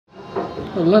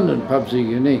Well, London pubs are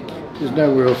unique. There's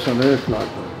nowhere else on earth like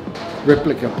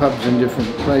replica pubs in different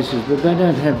places, but they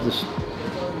don't have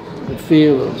the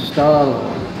feel or the style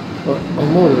or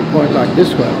more to the point like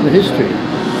this one, the history.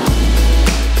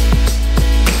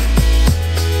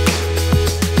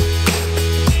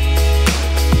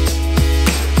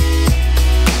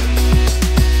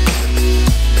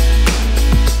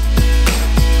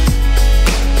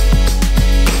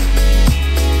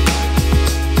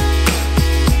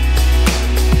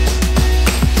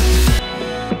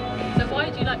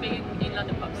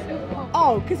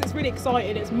 Oh, because it's really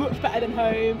exciting. It's much better than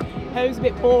home. Home's a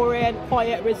bit boring,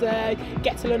 quiet, reserved.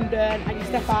 Get to London and you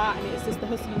step out and it's just the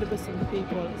hustle and the bustle of the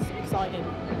people. It's exciting.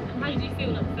 How did you feel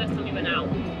like the first time you went out,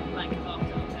 like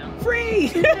after lockdown? Free!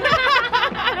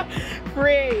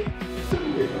 Free!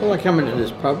 Well, I come into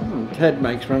this pub and Tad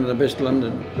makes one of the best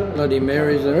London Bloody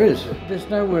Marys there is. There's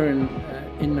nowhere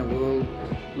in the world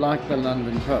like the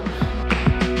London pubs.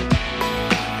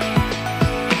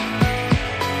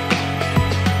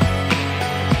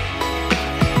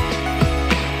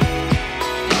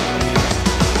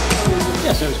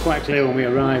 So it was quite clear when we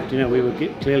arrived, we were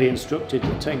clearly instructed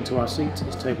to take to our seats,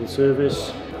 it's table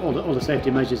service, all the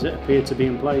safety measures that appeared to be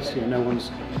in place, no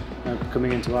one's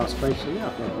coming into our space, so yeah,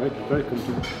 I felt very, very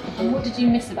comfortable. And what did you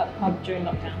miss about the pub during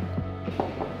lockdown?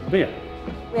 Beer.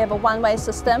 We have a one-way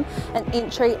system, an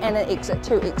entry and an exit,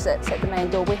 2 exits at the main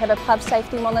door. We have a pub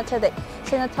safety monitor that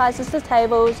sanitises the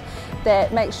tables,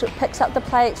 that picks up the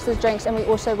plates, the drinks, and we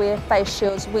also wear face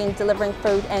shields when delivering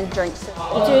food and drinks.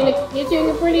 You're doing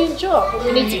a brilliant job.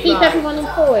 We need to keep everyone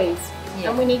employed,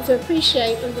 and we need to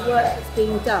appreciate all the work that's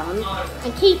being done,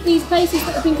 and keep these places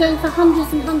that have been going for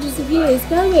hundreds and hundreds of years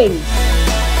going.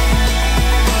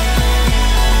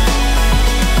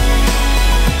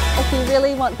 If you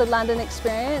really want the London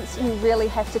experience, you really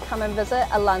have to come and visit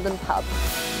a London pub.